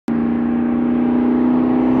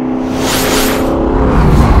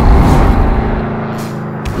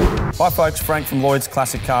Hi folks, Frank from Lloyd's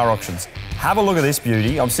Classic Car Auctions. Have a look at this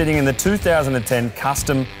beauty. I'm sitting in the 2010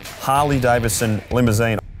 Custom Harley Davidson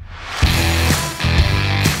Limousine.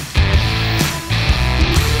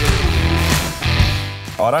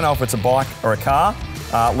 I don't know if it's a bike or a car.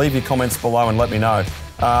 Leave your comments below and let me know.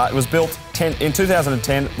 It was built in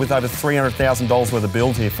 2010 with over $300,000 worth of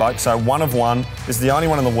build here, folks. So one of one. This is the only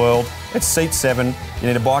one in the world. It's seat 7. You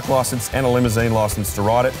need a bike licence and a limousine licence to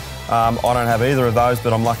ride it. I don't have either of those,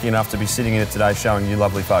 but I'm lucky enough to be sitting in it today showing you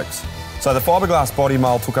lovely folks. So the fibreglass body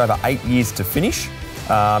mould took over 8 years to finish.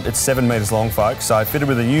 It's 7 metres long, folks, so fitted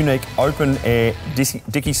with a unique open-air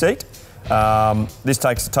dickey seat. This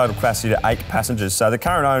takes the total capacity to 8 passengers. So the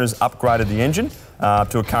current owners upgraded the engine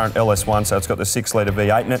to a current LS1, so it's got the 6-litre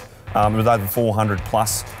V8 in it with over 400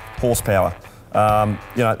 plus horsepower.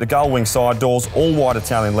 You know, the gull wing side doors, all white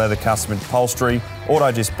Italian leather custom upholstery, auto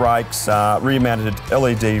disc brakes, rear mounted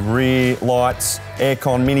LED rear lights,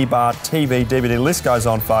 aircon, minibar, TV, DVD, list goes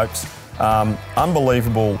on, folks.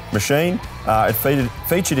 Unbelievable machine. It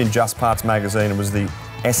featured in Just Parts magazine. It was the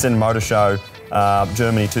Essen Motor Show,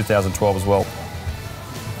 Germany 2012 as well.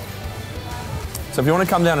 So if you want to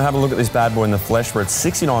come down and have a look at this bad boy in the flesh, we're at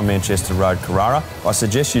 69 Manchester Road, Carrara. I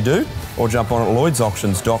suggest you do, or jump on at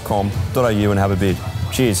lloydsauctions.com.au and have a bid.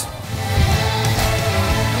 Cheers.